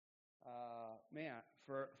man,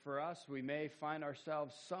 for us, we may find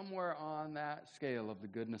ourselves somewhere on that scale of the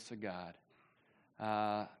goodness of God.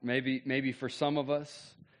 Maybe for some of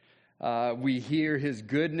us, we hear His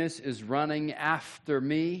goodness is running after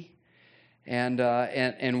me,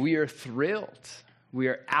 and we are thrilled. We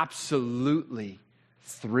are absolutely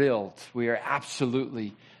thrilled. We are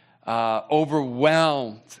absolutely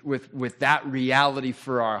overwhelmed with that reality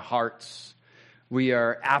for our hearts. We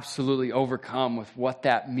are absolutely overcome with what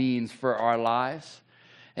that means for our lives.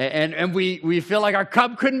 And we feel like our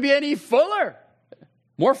cup couldn't be any fuller,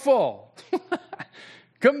 more full.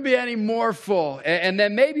 Couldn't be any more full. And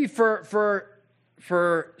then maybe for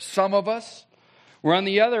some of us, we're on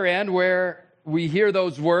the other end where we hear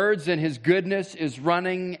those words and His goodness is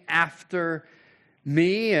running after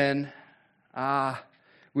me, and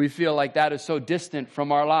we feel like that is so distant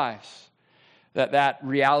from our lives. That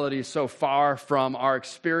reality is so far from our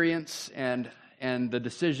experience, and the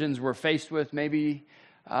decisions we're faced with maybe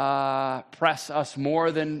press us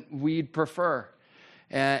more than we'd prefer.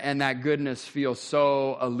 And that goodness feels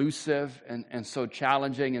so elusive and so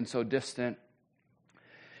challenging and so distant.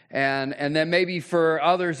 And then maybe for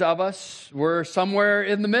others of us, we're somewhere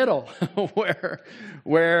in the middle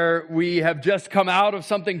where we have just come out of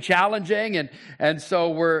something challenging, and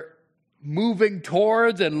so we're moving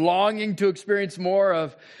towards and longing to experience more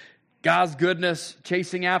of God's goodness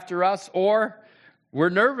chasing after us, or we're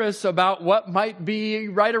nervous about what might be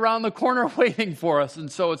right around the corner waiting for us.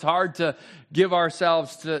 And so it's hard to give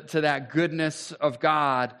ourselves to that goodness of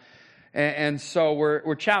God. And so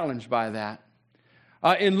we're challenged by that.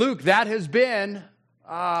 In Luke, that has been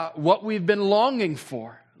what we've been longing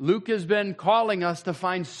for. Luke has been calling us to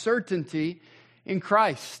find certainty in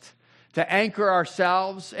Christ, to anchor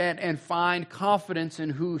ourselves and find confidence in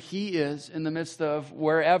who He is in the midst of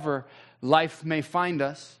wherever life may find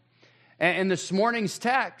us. And this morning's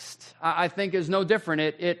text, I think, is no different.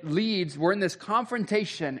 It leads, we're in this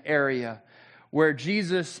confrontation area where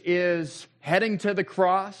Jesus is heading to the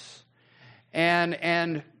cross,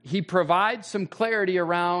 and He provides some clarity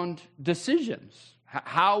around decisions,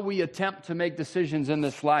 how we attempt to make decisions in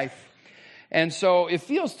this life. And so it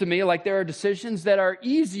feels to me like there are decisions that are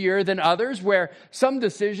easier than others, where some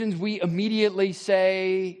decisions we immediately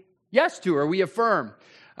say yes to, or we affirm.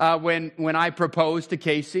 When I proposed to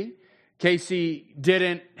Casey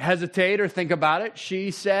didn't hesitate or think about it.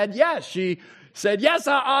 She said yes. She said, yes,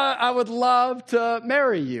 I would love to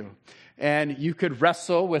marry you. And you could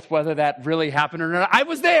wrestle with whether that really happened or not. I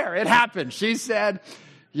was there. It happened. She said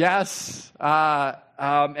yes.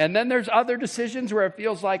 And then there's other decisions where it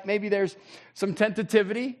feels like maybe there's some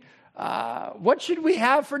tentativity. What should we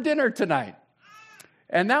have for dinner tonight?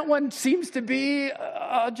 And that one seems to be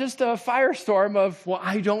just a firestorm of, well,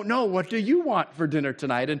 I don't know. What do you want for dinner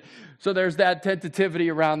tonight? And so there's that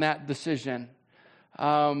tentativity around that decision.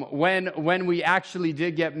 When we actually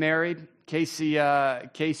did get married, Casey,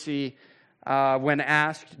 when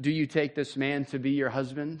asked, do you take this man to be your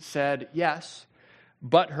husband, said yes.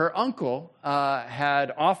 But her uncle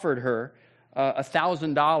had offered her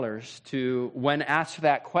 $1,000 to, when asked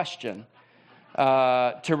that question,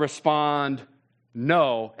 to respond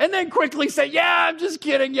no, and then quickly say, yeah, I'm just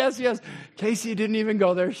kidding, yes. Casey didn't even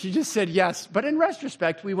go there. She just said yes. But in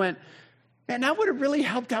retrospect, we went, man, that would have really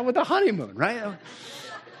helped out with the honeymoon, right?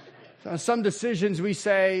 So some decisions we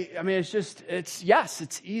say, I mean, it's yes,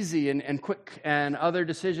 it's easy and quick, and other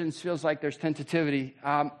decisions feels like there's tentativity.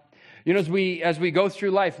 As we go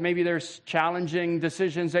through life, maybe there's challenging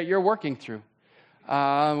decisions that you're working through.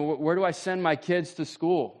 Where do I send my kids to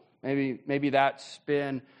school? Maybe that's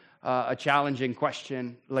been a challenging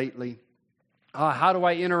question lately. How do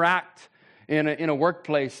I interact in a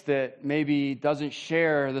workplace that maybe doesn't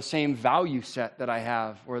share the same value set that I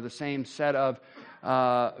have, or the same set of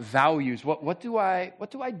values? What do I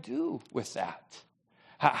do with that?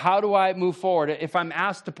 How do I move forward? If I'm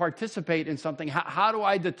asked to participate in something, how do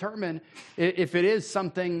I determine if it is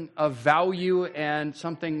something of value and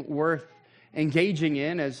something worth engaging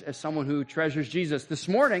in as someone who treasures Jesus? This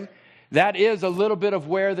morning, that is a little bit of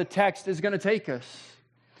where the text is going to take us.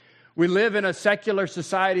 We live in a secular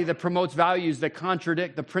society that promotes values that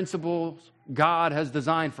contradict the principles God has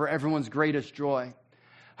designed for everyone's greatest joy.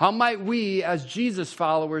 How might we, as Jesus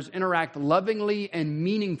followers, interact lovingly and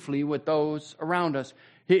meaningfully with those around us?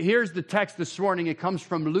 Here's the text this morning. It comes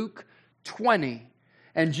from Luke 20.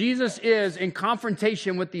 And Jesus is in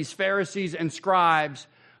confrontation with these Pharisees and scribes.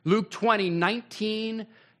 Luke 20, 19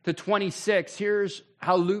 to 26. Here's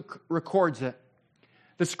how Luke records it.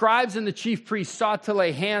 The scribes and the chief priests sought to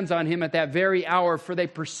lay hands on him at that very hour, for they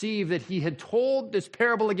perceived that he had told this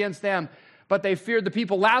parable against them, but they feared the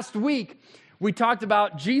people. Last week, we talked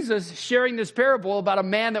about Jesus sharing this parable about a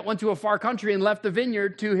man that went to a far country and left the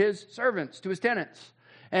vineyard to his servants, to his tenants.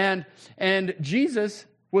 And Jesus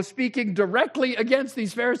was speaking directly against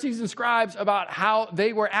these Pharisees and scribes about how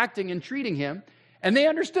they were acting and treating him. And they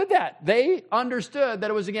understood that. They understood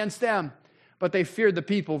that it was against them, but they feared the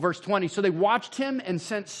people. Verse 20, so they watched him and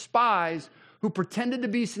sent spies who pretended to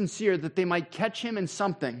be sincere that they might catch him in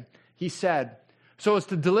something he said, so as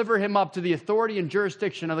to deliver him up to the authority and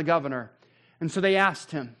jurisdiction of the governor. And so they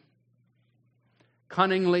asked him,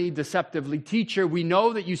 cunningly, deceptively, Teacher, we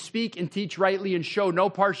know that you speak and teach rightly and show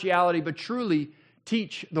no partiality, but truly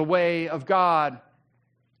teach the way of God.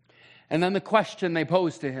 And then the question they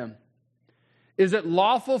posed to him, is it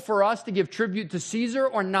lawful for us to give tribute to Caesar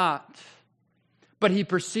or not? But he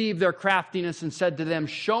perceived their craftiness and said to them,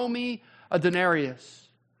 show me a denarius.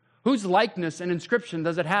 Whose likeness and inscription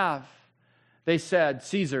does it have? They said,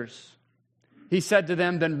 Caesar's. He said to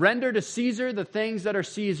them, then render to Caesar the things that are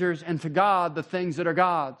Caesar's, and to God the things that are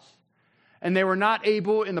God's. And they were not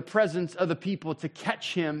able in the presence of the people to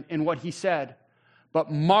catch him in what he said, but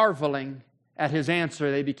marveling at his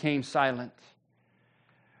answer, they became silent.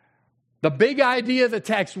 The big idea of the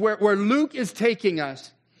text, where Luke is taking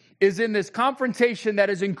us, is in this confrontation that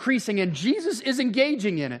is increasing, and Jesus is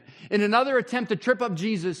engaging in it. In another attempt to trip up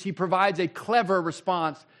Jesus, he provides a clever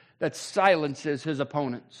response that silences his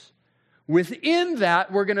opponents. Within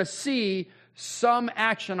that, we're going to see some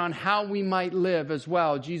action on how we might live as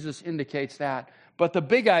well. Jesus indicates that. But the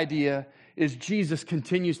big idea is Jesus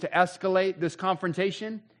continues to escalate this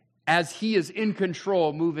confrontation as he is in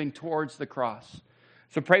control moving towards the cross.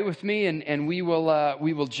 So pray with me, and we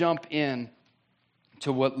will jump in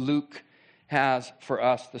to what Luke has for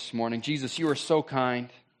us this morning. Jesus, you are so kind.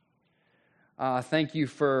 Thank you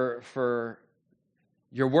for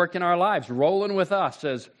your work in our lives, rolling with us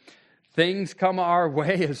as things come our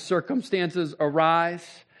way, as circumstances arise.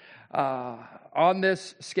 On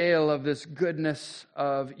this scale of this goodness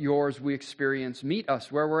of yours we experience, meet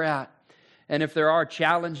us where we're at. And if there are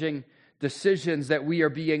challenging decisions that we are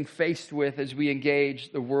being faced with as we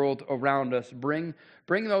engage the world around us, bring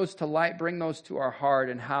those to light, bring those to our heart,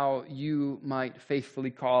 and how you might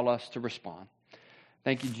faithfully call us to respond.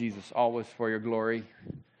 Thank you, Jesus, always for your glory.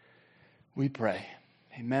 We pray.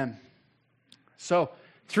 Amen. So,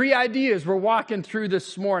 3 ideas we're walking through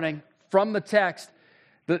this morning from the text.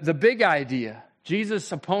 The big idea, Jesus'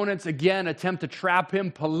 opponents again attempt to trap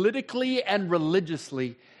him politically and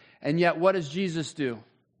religiously. And yet, what does Jesus do?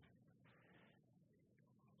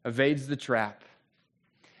 Evades the trap.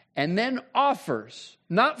 And then offers,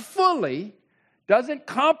 not fully, doesn't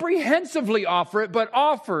comprehensively offer it, but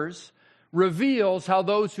offers, reveals how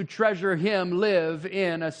those who treasure him live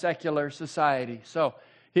in a secular society. So,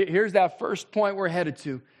 here's that first point we're headed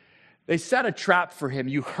to. They set a trap for him.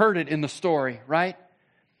 You heard it in the story, right?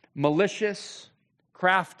 Malicious,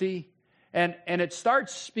 crafty, and it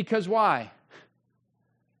starts because why?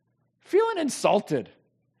 Feeling insulted.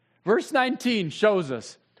 Verse 19 shows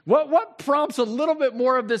us. What prompts a little bit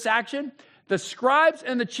more of this action? The scribes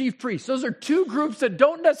and the chief priests. Those are 2 groups that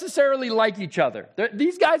don't necessarily like each other.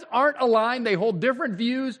 These guys aren't aligned. They hold different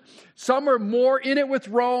views. Some are more in it with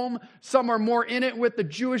Rome. Some are more in it with the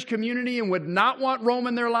Jewish community and would not want Rome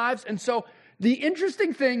in their lives. And so the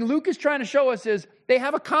interesting thing Luke is trying to show us is they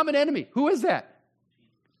have a common enemy. Who is that?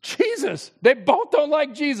 Jesus. They both don't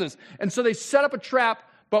like Jesus. And so they set up a trap.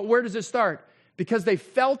 But where does it start? Because they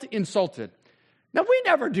felt insulted. Now, we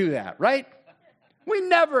never do that, right? We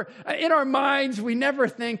never, in our minds, we never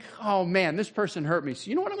think, oh man, this person hurt me. So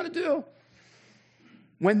you know what I'm going to do?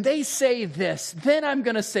 When they say this, then I'm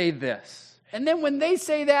going to say this. And then when they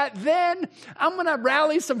say that, then I'm going to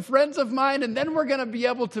rally some friends of mine, and then we're going to be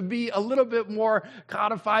able to be a little bit more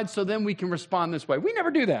codified so then we can respond this way. We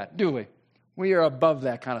never do that, do we? We are above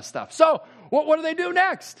that kind of stuff. So what do they do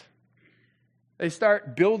next? They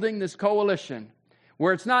start building this coalition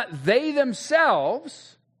where it's not they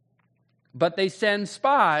themselves, but they send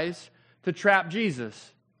spies to trap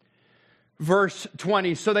Jesus. Verse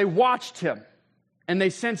 20, so they watched him, and they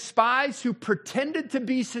sent spies who pretended to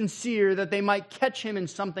be sincere that they might catch him in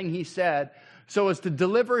something he said, so as to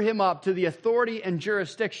deliver him up to the authority and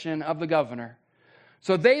jurisdiction of the governor.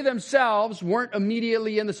 So they themselves weren't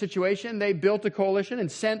immediately in the situation. They built a coalition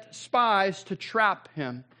and sent spies to trap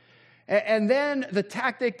him. And then the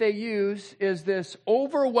tactic they use is this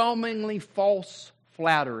overwhelmingly false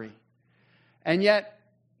flattery. And yet,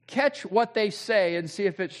 catch what they say and see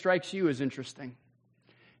if it strikes you as interesting.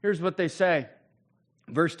 Here's what they say.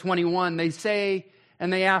 Verse 21, they say,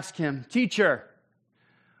 and they ask him, Teacher,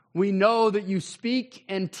 we know that you speak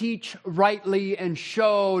and teach rightly and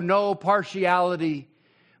show no partiality,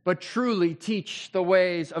 but truly teach the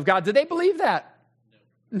ways of God. Did they believe that?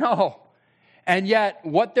 No. And yet,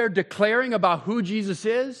 what they're declaring about who Jesus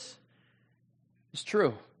is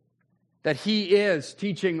true. That he is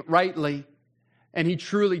teaching rightly, and he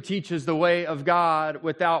truly teaches the way of God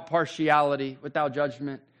without partiality, without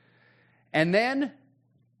judgment. And then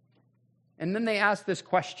they ask this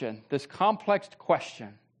question, this complex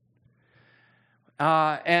question,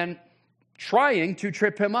 and trying to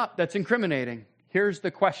trip him up. That's incriminating. Here's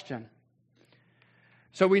the question.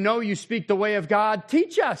 So we know you speak the way of God.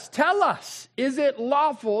 Teach us, tell us, is it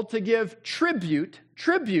lawful to give tribute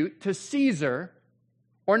to Caesar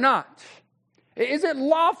or not? Is it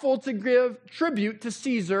lawful to give tribute to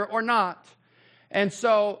Caesar or not? And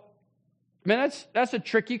so, that's a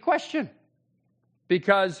tricky question,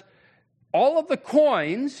 because all of the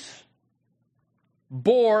coins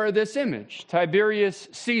bore this image, Tiberius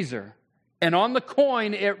Caesar. And on the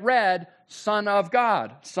coin it read, Son of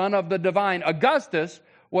God, Son of the Divine. Augustus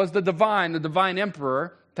was the divine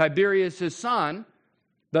emperor. Tiberius, his son,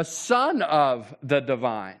 the Son of the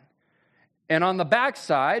Divine. And on the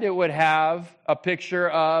backside, it would have a picture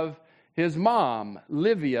of his mom,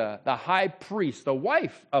 Livia, the high priest, the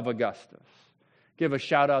wife of Augustus. Give a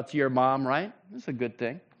shout out to your mom, right? That's a good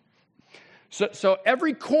thing. So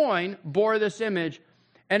every coin bore this image,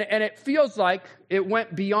 and it feels like it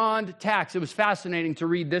went beyond tax. It was fascinating to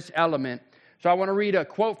read this element. So I want to read a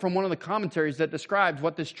quote from one of the commentaries that describes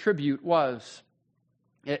what this tribute was.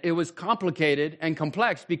 It was complicated and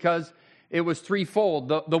complex because it was threefold.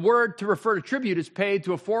 The word to refer to tribute is paid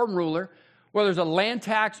to a foreign ruler, whether there's a land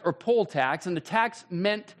tax or poll tax, and the tax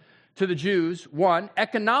meant to the Jews, one,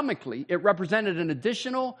 economically, it represented an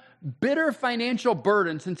additional bitter financial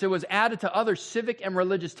burden since it was added to other civic and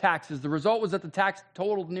religious taxes. The result was that the tax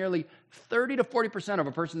totaled nearly 30 to 40% of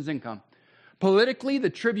a person's income. Politically, the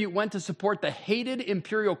tribute went to support the hated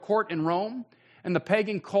imperial court in Rome and the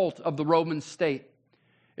pagan cult of the Roman state.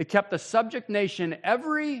 It kept the subject nation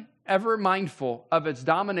ever mindful of its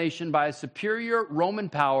domination by a superior Roman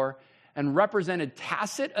power and represented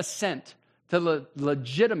tacit assent to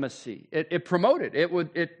legitimacy. It promoted.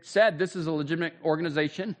 It said this is a legitimate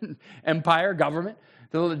organization, empire, government,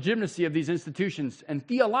 the legitimacy of these institutions. And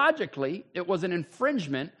theologically, it was an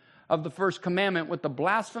infringement of the first commandment with the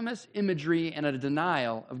blasphemous imagery and a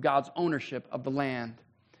denial of God's ownership of the land.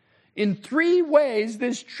 In three ways,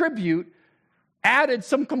 this tribute added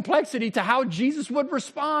some complexity to how Jesus would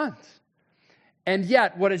respond. And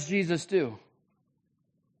yet, what does Jesus do?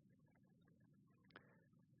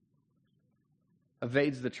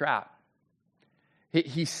 Evades the trap.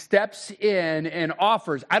 He steps in and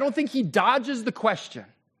offers. I don't think he dodges the question.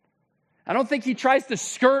 I don't think he tries to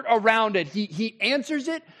skirt around it. He answers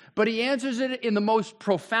it, but he answers it in the most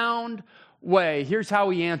profound way. Here's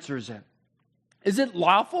how he answers it. Is it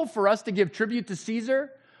lawful for us to give tribute to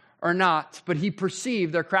Caesar or not? But he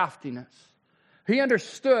perceived their craftiness. He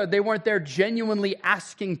understood they weren't there genuinely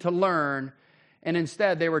asking to learn, and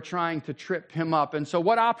instead they were trying to trip him up. And so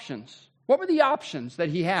what options? What were the options that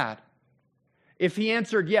he had? If he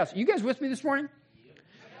answered yes. You guys with me this morning?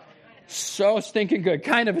 So stinking good.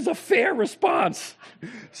 Kind of is a fair response.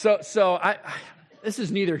 So I this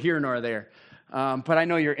is neither here nor there. But I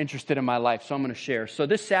know you're interested in my life, so I'm going to share. So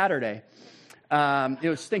this Saturday, it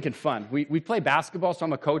was stinking fun. We play basketball, so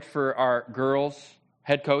I'm a coach for our girls,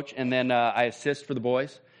 head coach, and then I assist for the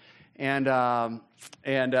boys. And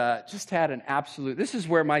just had an absolute, this is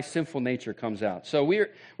where my sinful nature comes out. So we're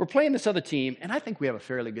playing this other team, and I think we have a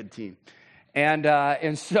fairly good team.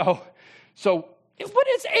 And so but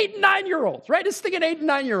it's 8 and 9-year-olds, right? It's thinking 8 and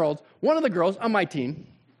 9-year-olds. One of the girls on my team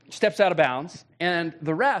steps out of bounds, and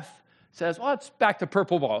the ref says, well, it's back to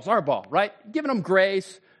purple ball. It's our ball, right? Giving them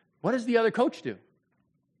grace. What does the other coach do?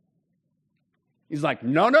 He's like,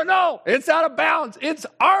 no, it's out of bounds. It's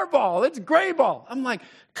our ball. It's gray ball. I'm like,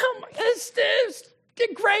 come on,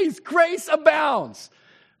 get grace abounds.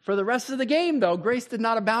 For the rest of the game, though, grace did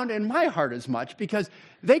not abound in my heart as much because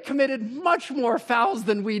they committed much more fouls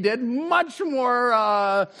than we did, much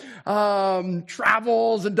more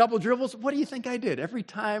travels and double dribbles. What do you think I did? Every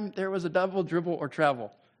time there was a double dribble or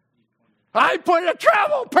travel, I pointed a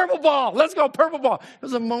travel, purple ball. Let's go, purple ball. It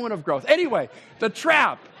was a moment of growth. Anyway, the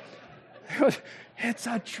trap. It's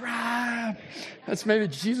a trap. That's maybe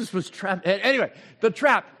Jesus was trapped. Anyway, the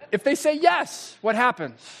trap. If they say yes, what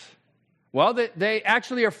happens? Well, they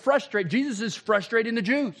actually are frustrated. Jesus is frustrating the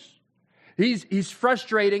Jews. He's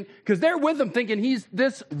frustrating because they're with him thinking he's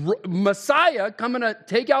this Messiah coming to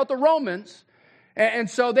take out the Romans. And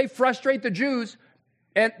so they frustrate the Jews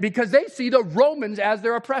and because they see the Romans as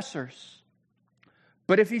their oppressors.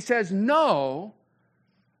 But if he says no,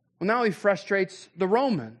 Well, now he frustrates the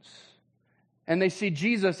Romans. And they see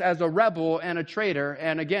Jesus as a rebel and a traitor,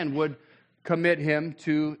 and again would commit him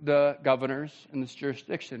to the governors in this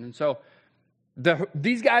jurisdiction. And so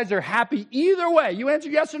these guys are happy either way. You answer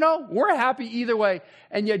yes or no, we're happy either way.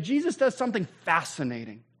 And yet Jesus does something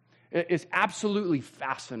fascinating. It's absolutely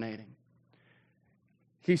fascinating.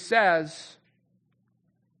 He says,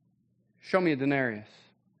 show me a denarius.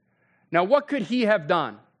 Now, what could he have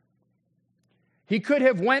done? He could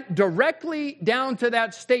have went directly down to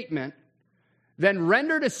that statement, then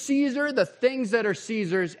render to Caesar the things that are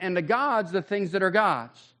Caesar's and to God's the things that are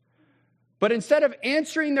God's. But instead of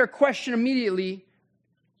answering their question immediately,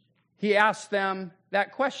 he asked them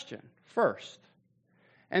that question first.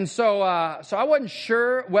 And so I wasn't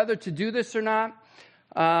sure whether to do this or not,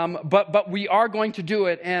 but we are going to do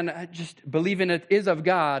it, and just believing it is of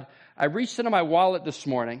God. I reached into my wallet this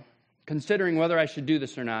morning, considering whether I should do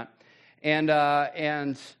this or not, and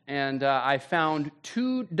I found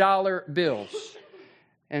 $2 bills.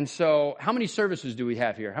 And so, how many services do we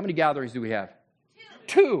have here? How many gatherings do we have?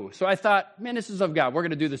 Two. So I thought, man, this is of God. We're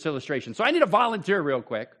going to do this illustration. So I need a volunteer real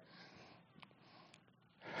quick.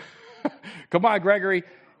 Come on, Gregory.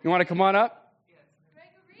 You want to come on up?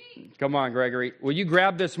 Gregory. Come on, Gregory. Will you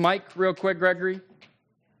grab this mic real quick, Gregory?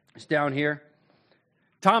 It's down here.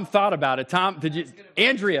 Tom thought about it. Tom, did you?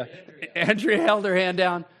 Andrea held her hand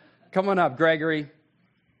down. Come on up, Gregory.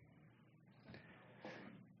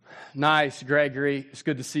 Nice, Gregory. It's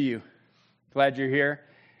good to see you. Glad you're here.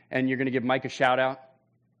 And you're going to give Mike a shout out.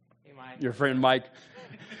 Hey, Mike. Your friend Mike.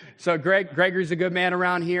 So Gregory's a good man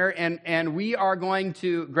around here. And we are going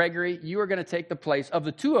to, Gregory, you are going to take the place of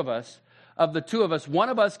the two of us. One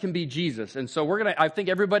of us can be Jesus. And so I think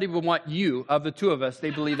everybody will want you, of the two of us,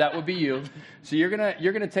 they believe that will be you. So you're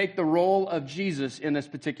going to take the role of Jesus in this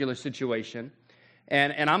particular situation.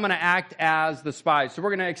 And I'm going to act as the spy. So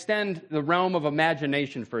we're going to extend the realm of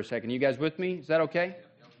imagination for a second. You guys with me? Is that okay?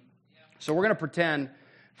 So we're going to pretend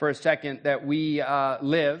for a second that we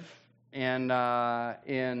live in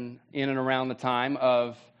and around the time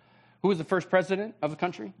of, who was the first president of the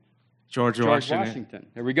country? George Washington.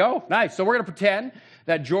 There we go. Nice. So we're going to pretend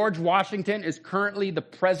that George Washington is currently the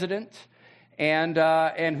president. And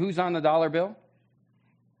who's on the dollar bill?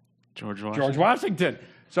 George Washington. George Washington.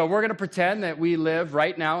 So we're going to pretend that we live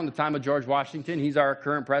right now in the time of George Washington. He's our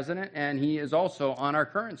current president, and he is also on our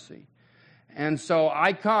currency. And so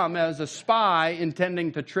I come as a spy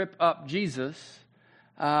intending to trip up Jesus.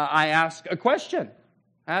 I ask a question.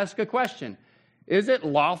 Is it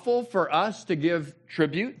lawful for us to give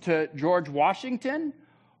tribute to George Washington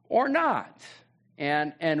or not?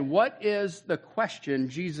 And what is the question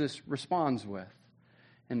Jesus responds with?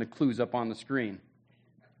 And the clue's up on the screen.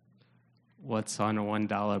 What's on a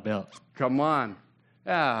 $1 bill? Come on.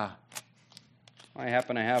 I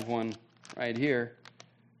happen to have one right here.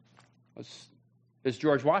 It's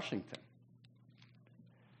George Washington.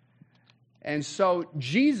 And so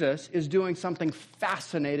Jesus is doing something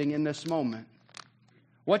fascinating in this moment.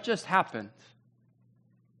 What just happened?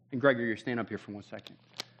 And Gregory, you're staying up here for 1 second.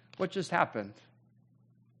 What just happened?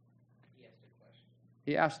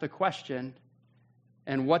 He asked a question.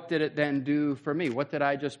 And what did it then do for me? What did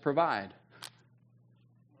I just provide?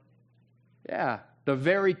 Yeah, the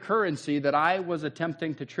very currency that I was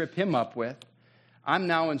attempting to trip him up with, I'm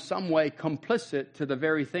now in some way complicit to the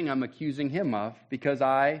very thing I'm accusing him of because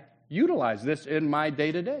I utilize this in my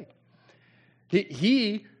day-to-day.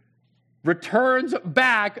 He returns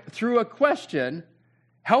back through a question,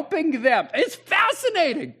 helping them. It's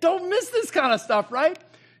fascinating. Don't miss this kind of stuff, right?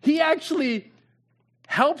 He actually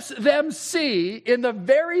helps them see in the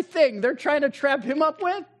very thing they're trying to trap him up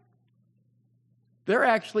with, they're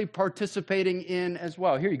actually participating in as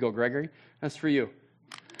well. Here you go, Gregory. That's for you.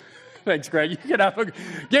 Thanks, Greg. You can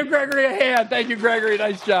give Gregory a hand. Thank you, Gregory.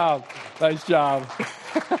 Nice job. Nice job.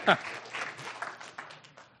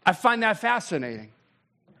 I find that fascinating.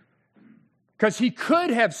 Because he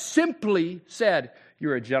could have simply said,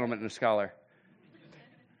 you're a gentleman and a scholar.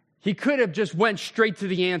 He could have just went straight to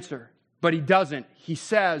the answer, but he doesn't. He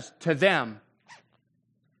says to them,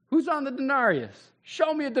 who's on the denarius?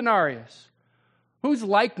 Show me a denarius. Whose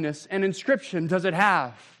likeness and inscription does it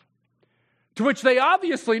have? To which they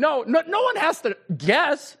obviously know. No one has to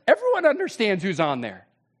guess. Everyone understands who's on there.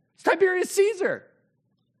 It's Tiberius Caesar.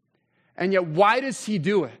 And yet, why does he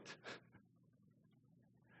do it?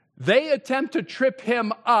 They attempt to trip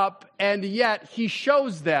him up, and yet he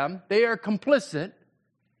shows them they are complicit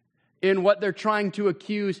in what they're trying to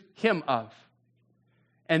accuse him of.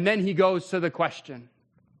 And then he goes to the question.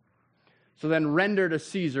 So then render to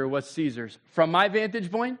Caesar what's Caesar's. From my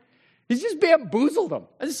vantage point, he's just bamboozled them.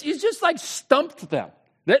 He's just like stumped them.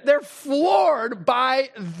 They're floored by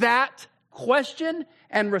that question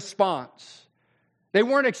and response. They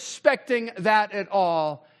weren't expecting that at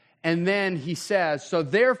all. And then he says, so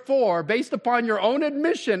therefore, based upon your own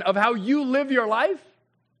admission of how you live your life,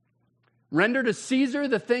 render to Caesar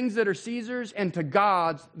the things that are Caesar's and to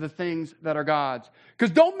God's the things that are God's.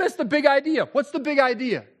 Because don't miss the big idea. What's the big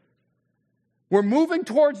idea? We're moving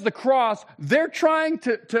towards the cross. They're trying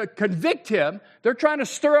to convict him. They're trying to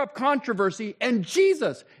stir up controversy. And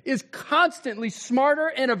Jesus is constantly smarter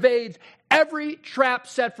and evades every trap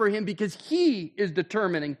set for him because he is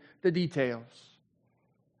determining the details.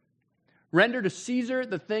 Render to Caesar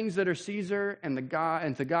the things that are Caesar and to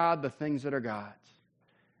God the things that are God's.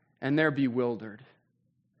 And they're bewildered.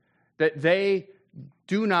 That they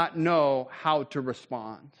do not know how to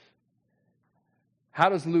respond. How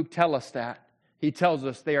does Luke tell us that? He tells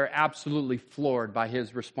us they are absolutely floored by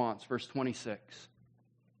his response. Verse 26.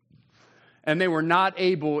 And they were not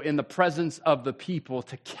able in the presence of the people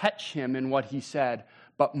to catch him in what he said,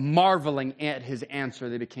 but marveling at his answer,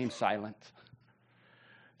 they became silent.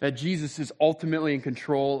 That Jesus is ultimately in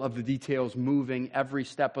control of the details, moving every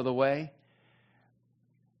step of the way.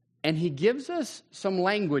 And he gives us some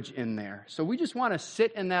language in there. So we just want to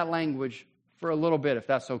sit in that language for a little bit, if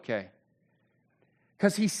that's okay.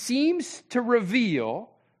 Because he seems to reveal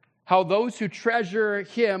how those who treasure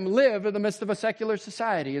him live in the midst of a secular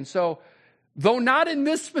society. And so, though not in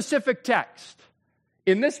this specific text,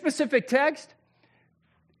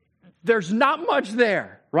 there's not much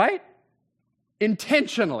there, right?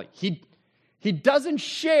 Intentionally. He doesn't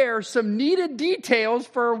share some needed details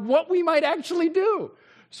for what we might actually do.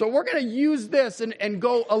 So we're going to use this and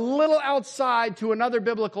go a little outside to another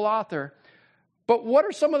biblical author. But what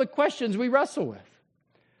are some of the questions we wrestle with?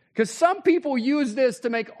 Because some people use this to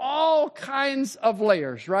make all kinds of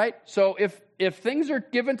layers, right? So if things are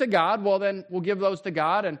given to God, well, then we'll give those to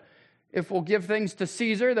God. And if we'll give things to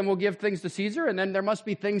Caesar, then we'll give things to Caesar. And then there must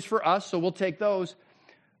be things for us, so we'll take those.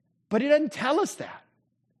 But he doesn't tell us that.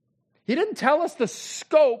 He didn't tell us the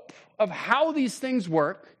scope of how these things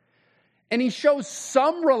work. And he shows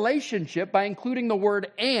some relationship by including the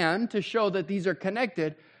word "and" to show that these are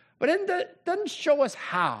connected. But it doesn't show us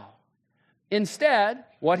how. Instead,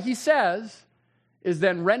 what he says is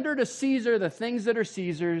then render to Caesar the things that are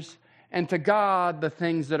Caesar's and to God the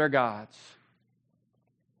things that are God's.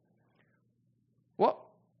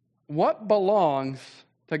 What belongs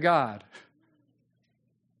to God?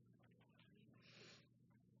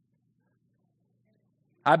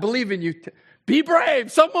 I believe in you. Be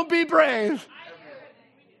brave. Someone be brave.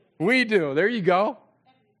 We do. There you go.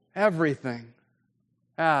 Everything.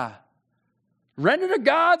 Render to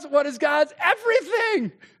God's what is God's?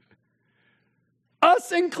 Everything.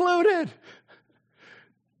 Us included.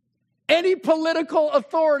 Any political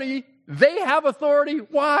authority, they have authority.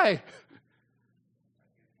 Why?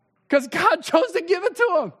 Because God chose to give it to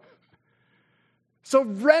them. So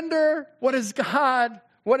render what is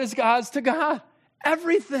God's to God.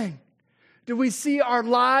 Everything. Do we see our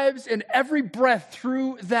lives and every breath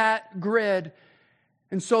through that grid?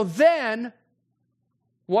 And so then,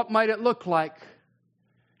 what might it look like?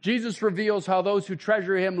 Jesus reveals how those who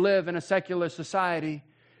treasure him live in a secular society.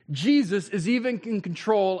 Jesus is even in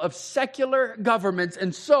control of secular governments.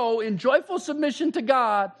 And so, in joyful submission to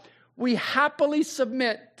God, we happily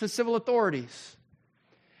submit to civil authorities.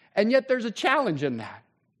 And yet there's a challenge in that.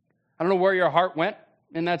 I don't know where your heart went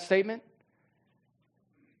in that statement.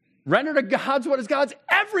 Render to God's what is God's?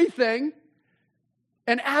 Everything.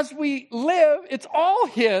 And as we live, it's all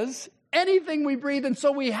his. Anything we breathe, and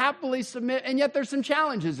so we happily submit. And yet there's some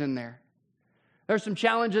challenges in there. There's some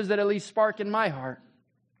challenges that at least spark in my heart.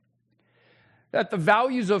 That the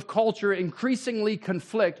values of culture increasingly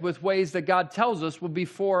conflict with ways that God tells us will be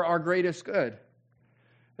for our greatest good.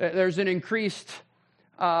 There's an increased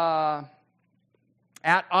at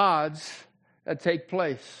odds that take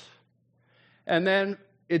place. And then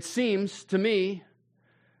it seems to me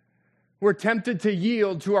we're tempted to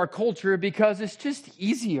yield to our culture because it's just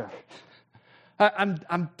easier.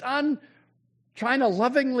 I'm done trying to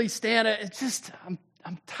lovingly stand it. It's just,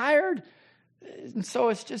 I'm tired. And so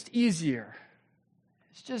it's just easier.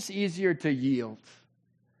 It's just easier to yield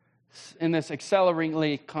in this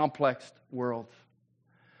acceleratingly complex world.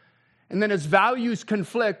 And then as values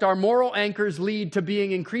conflict, our moral anchors lead to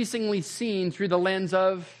being increasingly seen through the lens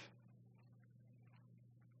of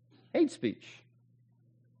hate speech.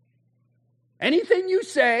 Anything you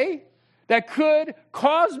say that could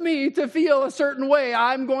cause me to feel a certain way,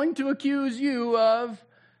 I'm going to accuse you of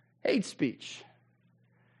hate speech.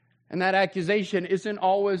 And that accusation isn't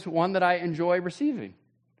always one that I enjoy receiving.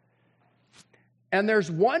 And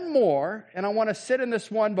there's one more, and I want to sit in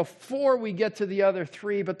this one before we get to the other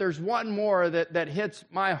three, but there's one more that hits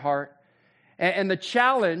my heart. And the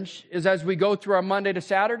challenge is, as we go through our Monday to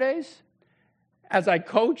Saturdays, as I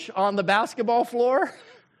coach on the basketball floor,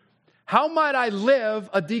 how might I live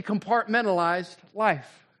a decompartmentalized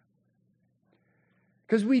life?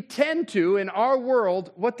 Because we tend to, in our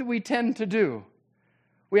world, what do we tend to do?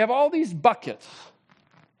 We have all these buckets.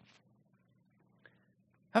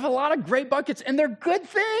 I have a lot of great buckets, and they're good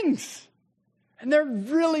things. And they're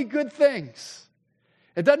really good things.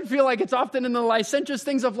 It doesn't feel like it's often in the licentious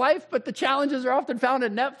things of life, but the challenges are often found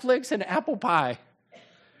in Netflix and apple pie.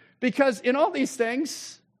 Because in all these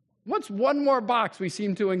things, what's one more box we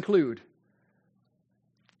seem to include?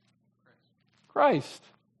 Christ.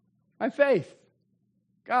 My faith.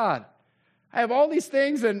 God. I have all these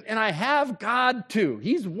things, and I have God too.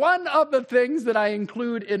 He's one of the things that I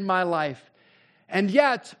include in my life. And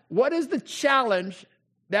yet, what is the challenge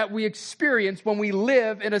that we experience when we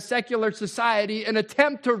live in a secular society and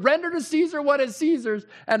attempt to render to Caesar what is Caesar's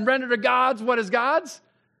and render to God's what is God's?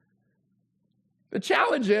 The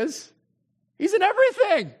challenge is, he's in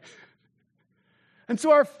everything. And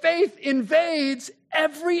so our faith invades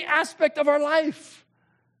every aspect of our life.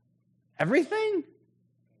 Everything?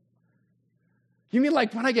 You mean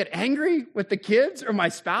like when I get angry with the kids or my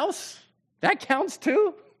spouse? That counts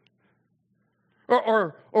too?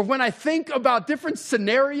 Or when I think about different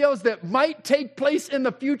scenarios that might take place in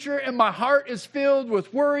the future and my heart is filled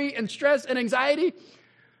with worry and stress and anxiety,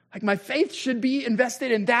 like my faith should be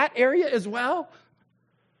invested in that area as well.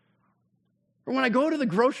 Or when I go to the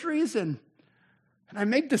groceries and I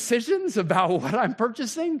make decisions about what I'm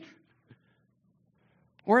purchasing.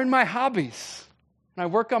 Or in my hobbies. When I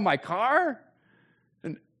work on my car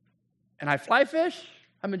and I fly fish.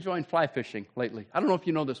 I'm enjoying fly fishing lately. I don't know if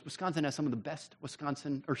you know this. Wisconsin has some of the best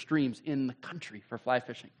streams in the country for fly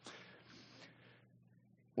fishing.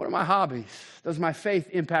 What are my hobbies? Does my faith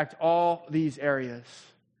impact all these areas?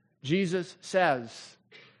 Jesus says,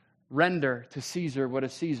 render to Caesar what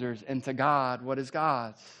is Caesar's and to God what is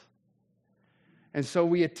God's. And so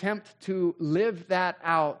we attempt to live that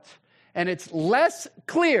out. And it's less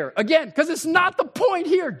clear, again, because it's not the point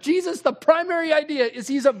here. Jesus, the primary idea is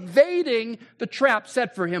he's evading the trap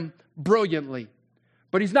set for him brilliantly.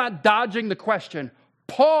 But he's not dodging the question.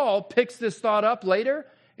 Paul picks this thought up later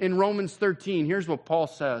in Romans 13. Here's what Paul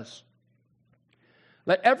says.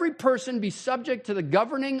 Let every person be subject to the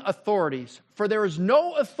governing authorities, for there is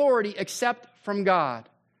no authority except from God.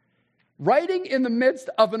 Writing in the midst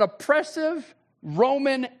of an oppressive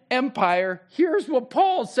Roman Empire, here's what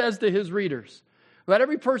Paul says to his readers. Let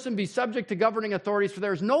every person be subject to governing authorities, for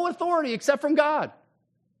there is no authority except from God.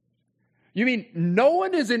 You mean no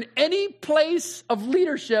one is in any place of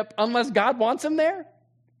leadership unless God wants him there?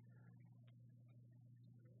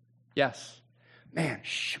 Yes. Man,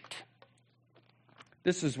 shoot.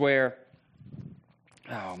 This is where,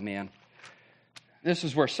 this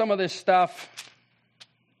is where some of this stuff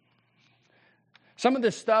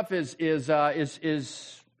is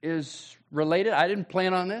related. I didn't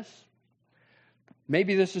plan on this.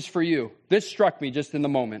 Maybe this is for you. This struck me just in the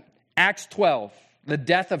moment. Acts 12, the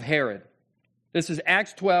death of Herod. This is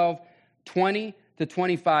Acts 12, 20 to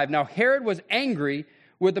 25. Now Herod was angry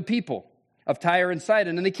with the people of Tyre and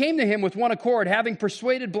Sidon, and they came to him with one accord, having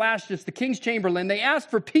persuaded Blastus, the king's chamberlain. They asked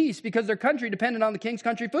for peace because their country depended on the king's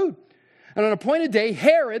country food. And on an appointed day,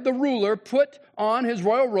 Herod, the ruler, put on his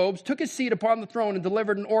royal robes, took his seat upon the throne, and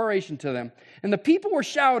delivered an oration to them. And the people were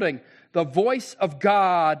shouting, "The voice of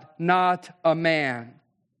God, not a man."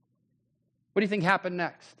 What do you think happened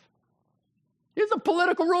next? He's a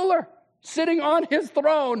political ruler, sitting on his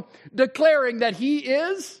throne, declaring that he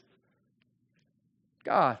is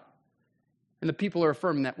God. And the people are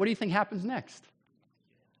affirming that. What do you think happens next?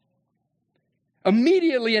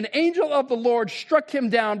 Immediately, an angel of the Lord struck him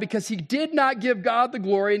down because he did not give God the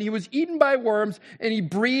glory, and he was eaten by worms, and he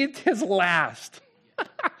breathed his last.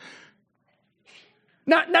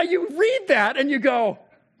 Now you read that, and you go,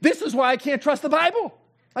 this is why I can't trust the Bible.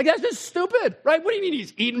 Like, that's just stupid, right? What do you mean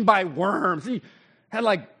he's eaten by worms? He had,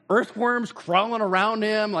 like, earthworms crawling around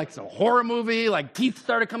him, like it's a horror movie, like teeth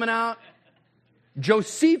started coming out.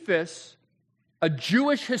 Josephus, a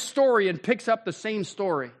Jewish historian, picks up the same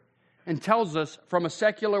story and tells us from a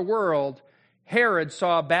secular world, Herod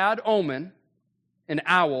saw a bad omen, an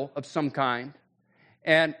owl of some kind,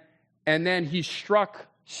 and then he struck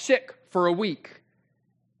sick for a week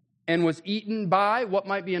and was eaten by, what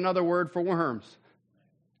might be another word for worms?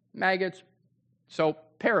 Maggots. So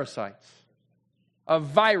parasites. A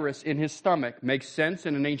virus in his stomach. Makes sense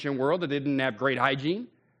in an ancient world that they didn't have great hygiene.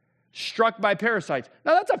 struck by parasites.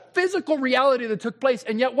 Now, that's a physical reality that took place.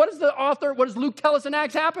 And yet, what does Luke tell us in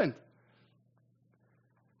Acts happened?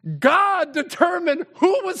 God determined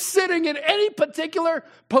who was sitting in any particular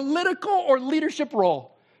political or leadership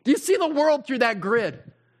role. Do you see the world through that grid?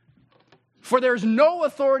 For there's no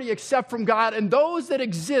authority except from God, and those that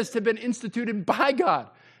exist have been instituted by God.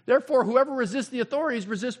 Therefore, whoever resists the authorities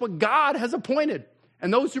resists what God has appointed,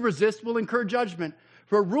 and those who resist will incur judgment.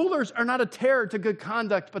 For rulers are not a terror to good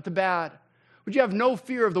conduct, but to bad. Would you have no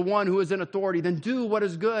fear of the one who is in authority? Then do what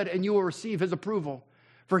is good, and you will receive his approval.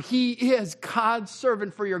 For he is God's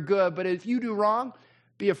servant for your good. But if you do wrong,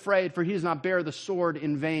 be afraid, for he does not bear the sword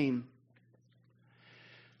in vain.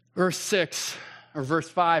 Verse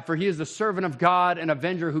 5, for he is the servant of God, an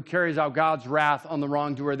avenger who carries out God's wrath on the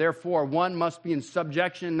wrongdoer. Therefore, one must be in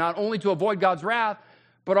subjection, not only to avoid God's wrath,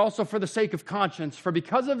 but also for the sake of conscience. For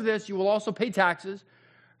because of this, you will also pay taxes,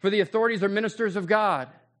 for the authorities are ministers of God.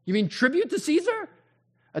 You mean tribute to Caesar?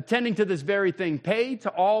 Attending to this very thing, pay to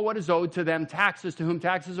all what is owed to them, taxes to whom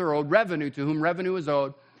taxes are owed, revenue to whom revenue is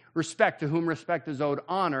owed, respect to whom respect is owed,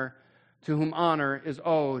 honor to whom honor is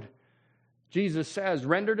owed. Jesus says,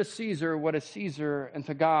 render to Caesar what is Caesar, and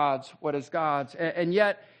to God's what is God's. And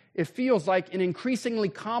yet, it feels like an increasingly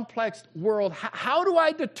complex world. How do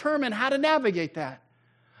I determine how to navigate that?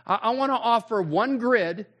 I want to offer one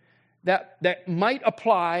grid that might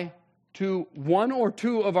apply to one or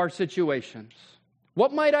two of our situations.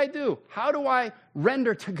 What might I do? How do I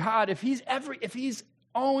render to God if He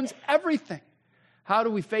owns everything? How do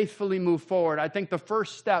we faithfully move forward? I think the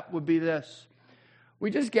first step would be this. We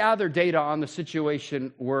just gather data on the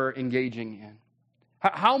situation we're engaging in.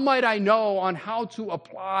 How might I know on how to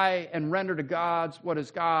apply and render to God's what is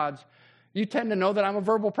God's? You tend to know that I'm a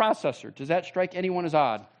verbal processor. Does that strike anyone as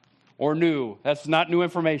odd or new? That's not new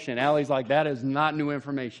information. Allie's like, that is not new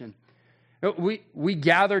information. We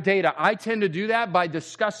gather data. I tend to do that by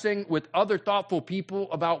discussing with other thoughtful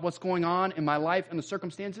people about what's going on in my life and the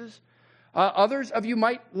circumstances. Others of you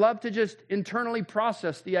might love to just internally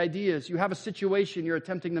process the ideas. You have a situation you're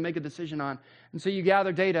attempting to make a decision on, and so you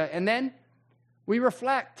gather data, and then we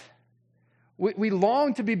reflect. We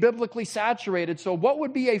long to be biblically saturated, so what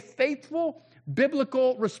would be a faithful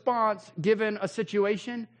biblical response given a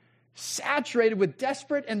situation? Saturated with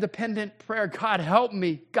desperate and dependent prayer. God, help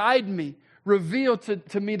me, guide me, reveal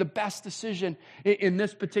to me the best decision in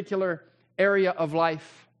this particular area of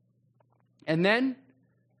life. And then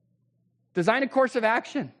design a course of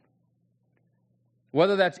action.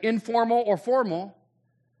 Whether that's informal or formal,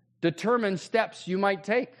 determine steps you might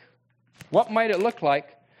take. What might it look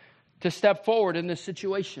like to step forward in this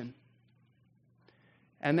situation?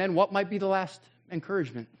 And then what might be the last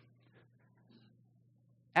encouragement?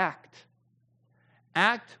 Act.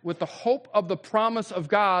 Act with the hope of the promise of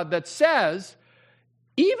God that says,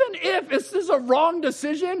 even if this is a wrong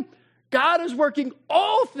decision, God is working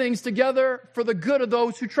all things together for the good of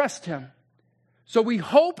those who trust Him. So we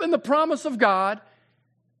hope in the promise of God,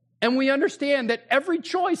 and we understand that every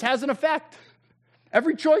choice has an effect.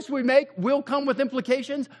 Every choice we make will come with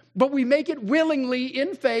implications, but we make it willingly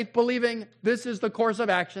in faith, believing this is the course of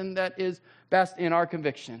action that is best in our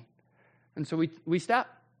conviction. And so we step.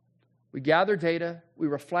 We gather data, we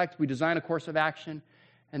reflect, we design a course of action,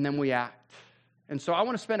 and then we act. And so I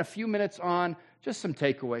want to spend a few minutes on just some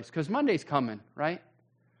takeaways, because Monday's coming, right?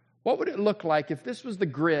 What would it look like if this was the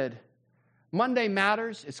grid? Monday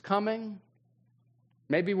matters, it's coming.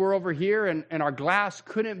 Maybe we're over here and our glass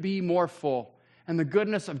couldn't be more full, and the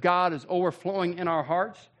goodness of God is overflowing in our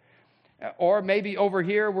hearts. Or maybe over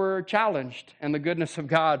here we're challenged, and the goodness of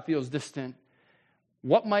God feels distant.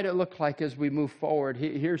 What might it look like as we move forward?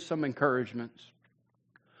 Here's some encouragements.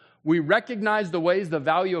 We recognize the ways the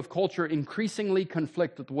value of culture increasingly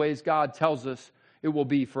conflict with the ways God tells us it will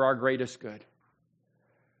be for our greatest good.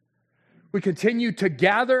 We continue to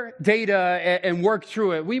gather data and work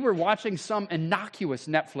through it. We were watching some innocuous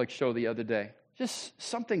Netflix show the other day.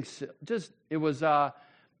 It was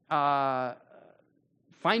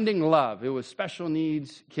Finding Love. It was special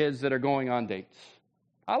needs kids that are going on dates.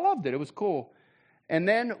 I loved it. It was cool. And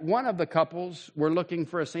then one of the couples were looking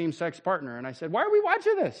for a same-sex partner. And I said, why are we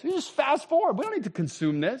watching this? We just fast forward. We don't need to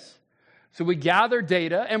consume this. So we gather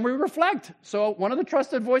data and we reflect. So one of the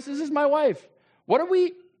trusted voices is my wife. What are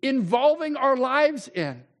we involving our lives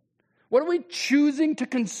in? What are we choosing to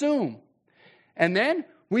consume? And then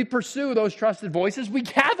we pursue those trusted voices. We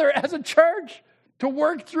gather as a church to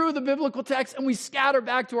work through the biblical text, and we scatter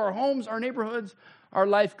back to our homes, our neighborhoods, our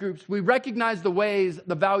life groups. We recognize the ways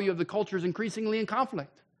the value of the culture is increasingly in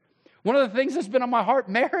conflict. One of the things that's been on my heart,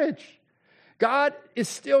 marriage. God is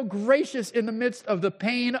still gracious in the midst of the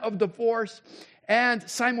pain of divorce And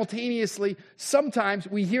simultaneously, sometimes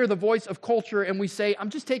we hear the voice of culture and we say, I'm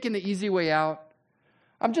just taking the easy way out.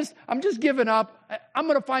 I'm just giving up. I'm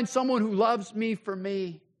going to find someone who loves me for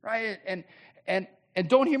me, right? And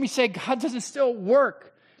don't hear me say God doesn't still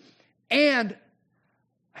work. And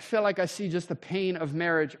I feel like I see just the pain of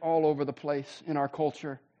marriage all over the place in our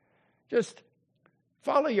culture. Just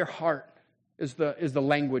follow your heart is the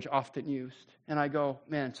language often used. And I go,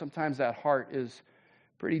 man, sometimes that heart is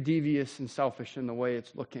pretty devious and selfish in the way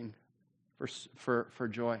it's looking for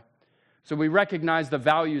joy. So we recognize the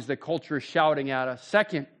values that culture is shouting at us.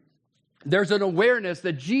 Second, there's an awareness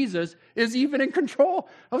that Jesus is even in control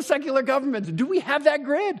of secular governments. Do we have that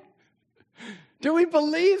grid? Do we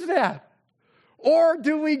believe that? Or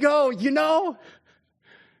do we go,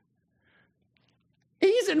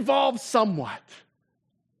 he's involved somewhat.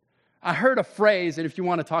 I heard a phrase, and if you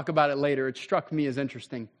want to talk about it later, it struck me as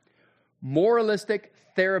interesting. Moralistic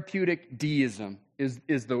therapeutic deism is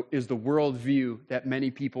the worldview that many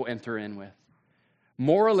people enter in with.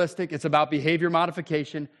 Moralistic, it's about behavior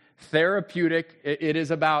modification. Therapeutic, it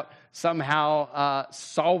is about somehow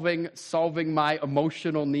solving my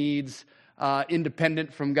emotional needs,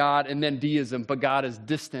 independent from God. And then deism, but God is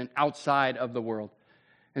distant, outside of the world.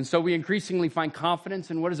 And so we increasingly find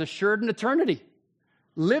confidence in what is assured in eternity.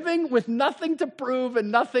 Living with nothing to prove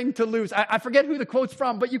and nothing to lose. I forget who the quote's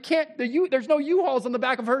from, but there's no U-Hauls on the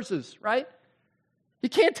back of hearses, right? You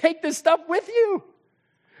can't take this stuff with you.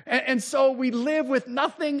 And so we live with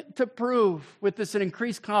nothing to prove, with this an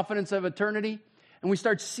increased confidence of eternity, and we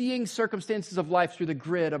start seeing circumstances of life through the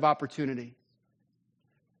grid of opportunity.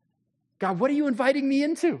 God, what are you inviting me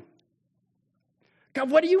into?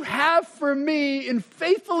 God, what do you have for me in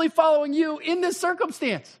faithfully following you in this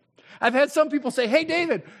circumstance? I've had some people say, hey,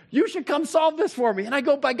 David, you should come solve this for me. And I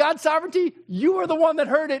go, by God's sovereignty, you are the one that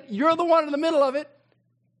heard it. You're the one in the middle of it.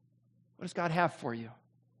 What does God have for you?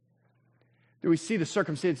 Do we see the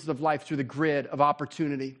circumstances of life through the grid of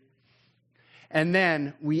opportunity? And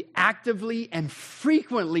then we actively and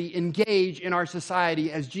frequently engage in our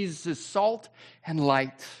society as Jesus' salt and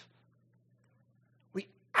light. We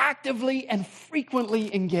actively and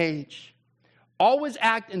frequently engage. Always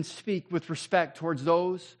act and speak with respect towards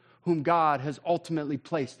those whom God has ultimately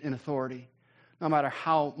placed in authority, no matter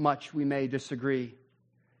how much we may disagree,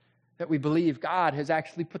 that we believe God has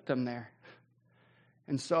actually put them there.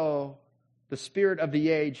 And so the spirit of the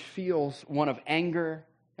age feels one of anger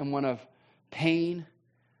and one of pain.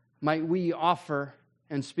 Might we offer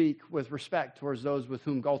and speak with respect towards those with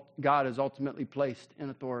whom God has ultimately placed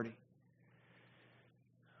in authority?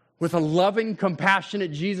 With a loving,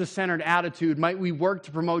 compassionate, Jesus-centered attitude, might we work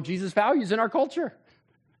to promote Jesus' values in our culture?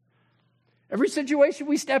 Every situation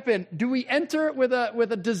we step in, do we enter with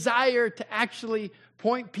a desire to actually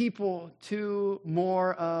point people to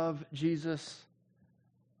more of Jesus'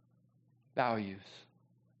 values?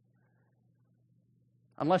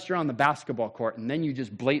 Unless you're on the basketball court and then you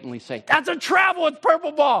just blatantly say, that's a travel, it's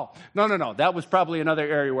purple ball. No. That was probably another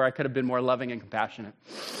area where I could have been more loving and compassionate.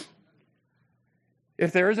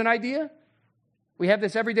 If there is an idea, we have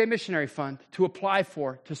this Everyday Missionary Fund to apply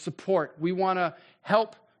for, to support. We want to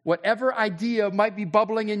help whatever idea might be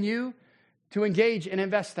bubbling in you to engage and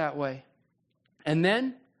invest that way. And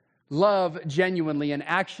then love genuinely in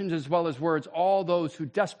actions as well as words all those who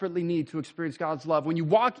desperately need to experience God's love. When you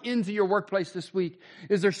walk into your workplace this week,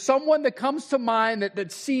 is there someone that comes to mind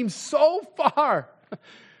that seems so far?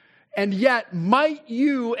 And yet, might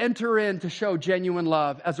you enter in to show genuine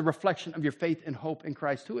love as a reflection of your faith and hope in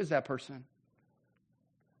Christ? Who is that person?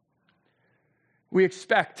 We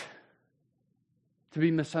expect to be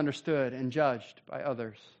misunderstood and judged by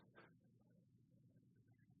others.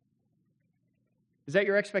 Is that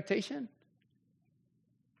your expectation?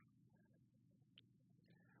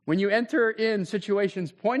 When you enter in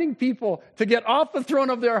situations pointing people to get off the throne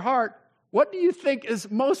of their heart, what do you think is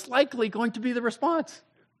most likely going to be the response?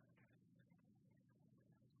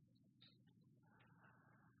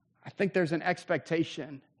 I think there's an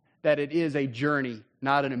expectation that it is a journey,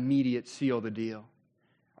 not an immediate seal the deal.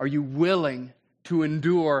 Are you willing to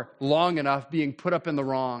endure long enough being put up in the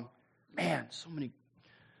wrong? Man, so many.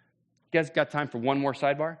 You guys got time for one more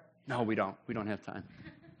sidebar? No, we don't. We don't have time.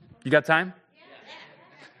 You got time?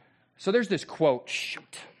 So there's this quote.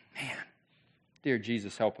 Shoot, man. Dear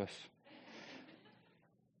Jesus, help us.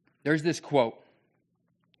 There's this quote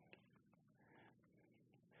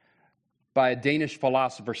by a Danish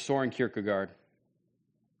philosopher, Søren Kierkegaard.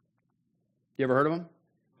 You ever heard of him?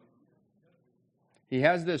 He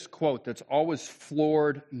has this quote that's always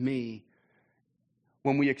floored me.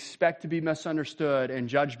 When we expect to be misunderstood and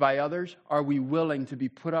judged by others, are we willing to be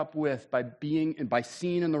put up with by being and by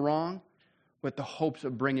seen in the wrong with the hopes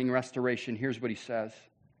of bringing restoration. Here's what he says.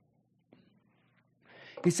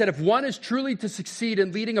 He said, if one is truly to succeed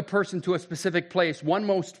in leading a person to a specific place, one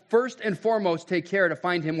must first and foremost take care to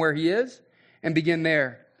find him where he is and begin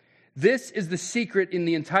there. This is the secret in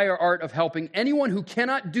the entire art of helping. Anyone who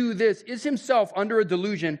cannot do this is himself under a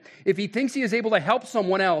delusion if he thinks he is able to help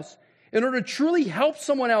someone else. In order to truly help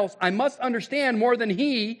someone else, I must understand more than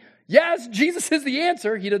he. Yes, Jesus is the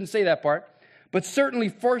answer. He doesn't say that part. But certainly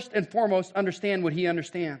first and foremost, understand what he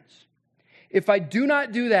understands. If I do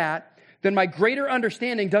not do that, then my greater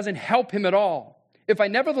understanding doesn't help him at all. If I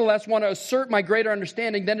nevertheless want to assert my greater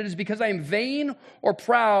understanding, then it is because I am vain or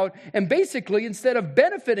proud, and basically, instead of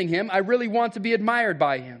benefiting him, I really want to be admired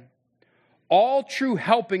by him. All true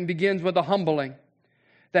helping begins with a humbling.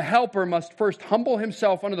 The helper must first humble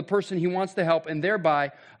himself under the person he wants to help, and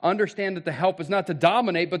thereby understand that the help is not to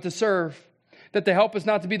dominate, but to serve. That the help is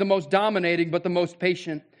not to be the most dominating, but the most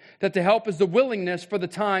patient. That the help is the willingness for the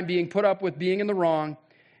time being put up with being in the wrong,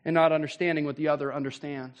 and not understanding what the other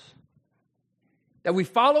understands. That we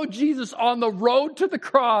follow Jesus on the road to the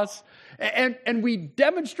cross and we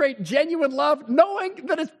demonstrate genuine love knowing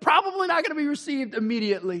that it's probably not going to be received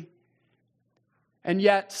immediately. And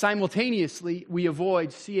yet, simultaneously, we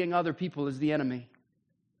avoid seeing other people as the enemy.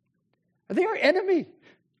 They are enemy.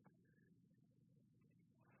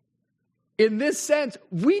 In this sense,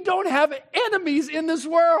 we don't have enemies in this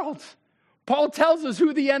world. Paul tells us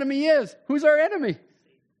who the enemy is. Who's our enemy?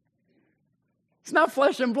 It's not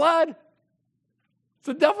flesh and blood. It's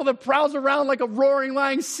the devil that prowls around like a roaring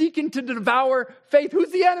lion seeking to devour faith.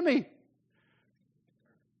 Who's the enemy?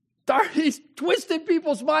 He's twisted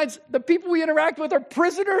people's minds. The people we interact with are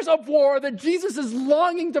prisoners of war that Jesus is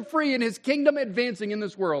longing to free in his kingdom advancing in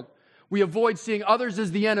this world. We avoid seeing others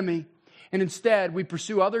as the enemy, and instead we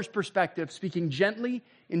pursue others' perspective, speaking gently,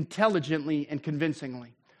 intelligently, and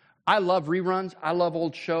convincingly. I love reruns. I love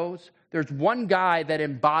old shows. There's one guy that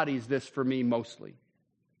embodies this for me mostly.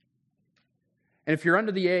 And if you're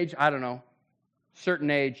under the age, I don't know, certain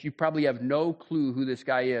age, you probably have no clue who this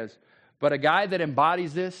guy is. But a guy that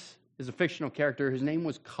embodies this is a fictional character. His name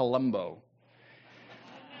was Columbo.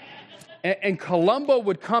 And Columbo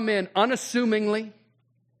would come in unassumingly,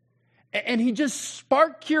 and he just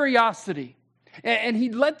sparked curiosity. And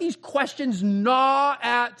he'd let these questions gnaw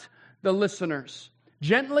at the listeners.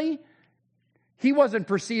 Gently, he wasn't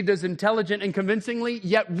perceived as intelligent and convincingly,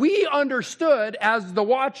 yet we understood as the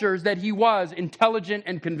watchers that he was intelligent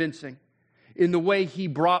and convincing in the way he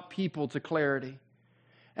brought people to clarity.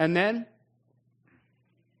 And then,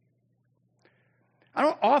 I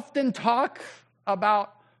don't often talk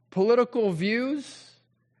about political views.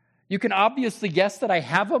 You can obviously guess that I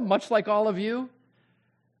have them, much like all of you.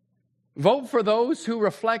 Vote for those who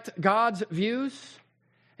reflect God's views.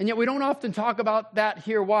 And yet we don't often talk about that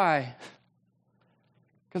here. Why?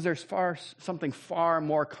 Because there's something far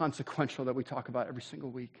more consequential that we talk about every single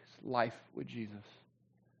week. It's life with Jesus.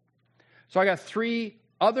 So I got 3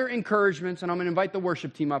 other encouragements, and I'm going to invite the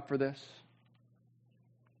worship team up for this.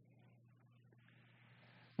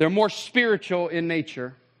 They're more spiritual in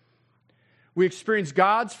nature. We experience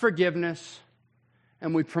God's forgiveness,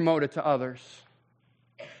 and we promote it to others.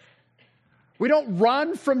 We don't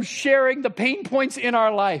run from sharing the pain points in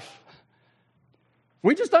our life.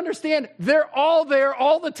 We just understand they're all there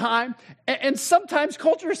all the time. And sometimes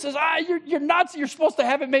culture says, you're nuts. You're supposed to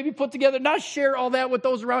have it maybe put together, not share all that with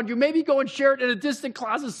those around you. Maybe go and share it in a distant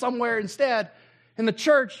closet somewhere instead. In the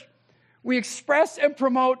church, we express and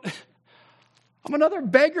promote, I'm another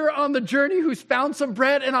beggar on the journey who's found some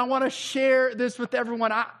bread, and I want to share this with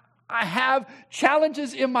everyone. I have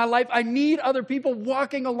challenges in my life. I need other people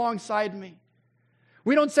walking alongside me.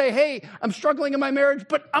 We don't say, hey, I'm struggling in my marriage,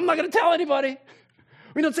 but I'm not going to tell anybody.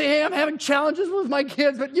 We don't say, hey, I'm having challenges with my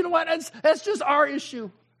kids, but you know what? That's just our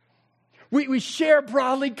issue. We share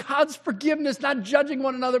broadly God's forgiveness, not judging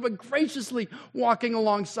one another, but graciously walking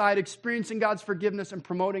alongside, experiencing God's forgiveness and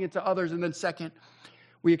promoting it to others. And then second,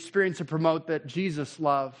 we experience and promote that Jesus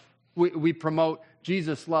love. We promote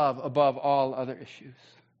Jesus' love above all other issues.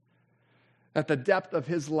 At the depth of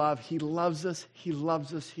his love, he loves us, he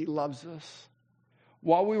loves us, he loves us.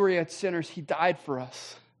 While we were yet sinners, he died for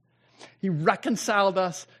us. He reconciled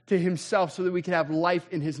us to himself so that we could have life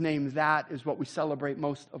in his name. That is what we celebrate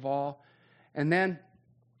most of all. And then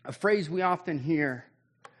a phrase we often hear,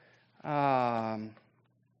 God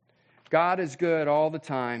is good all the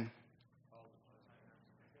time.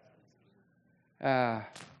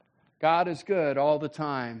 God is good all the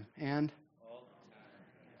time. And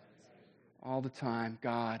all the time,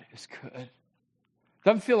 God is good.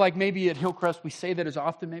 Doesn't feel like maybe at Hillcrest we say that as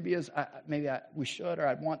often maybe as we should or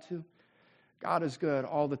I'd want to. God is good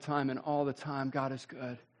all the time, and all the time God is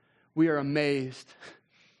good. We are amazed.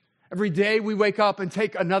 Every day we wake up and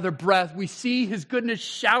take another breath, we see His goodness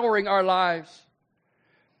showering our lives.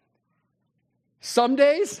 Some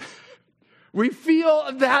days, we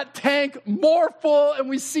feel that tank more full and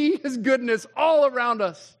we see His goodness all around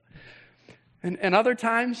us. And other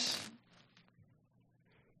times,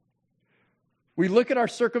 we look at our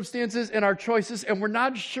circumstances and our choices and we're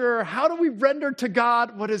not sure, how do we render to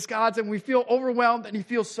God what is God's? And we feel overwhelmed and He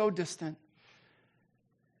feels so distant.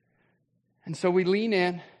 And so we lean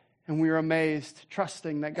in and we are amazed,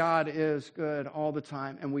 trusting that God is good all the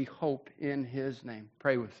time, and we hope in His name.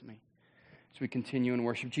 Pray with me as we continue in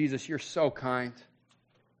worship. Jesus, You're so kind.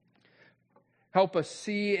 Help us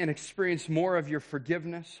see and experience more of Your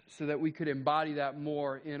forgiveness so that we could embody that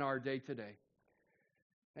more in our day-to-day.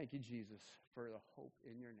 Thank you, Jesus, for the hope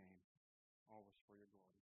in Your name.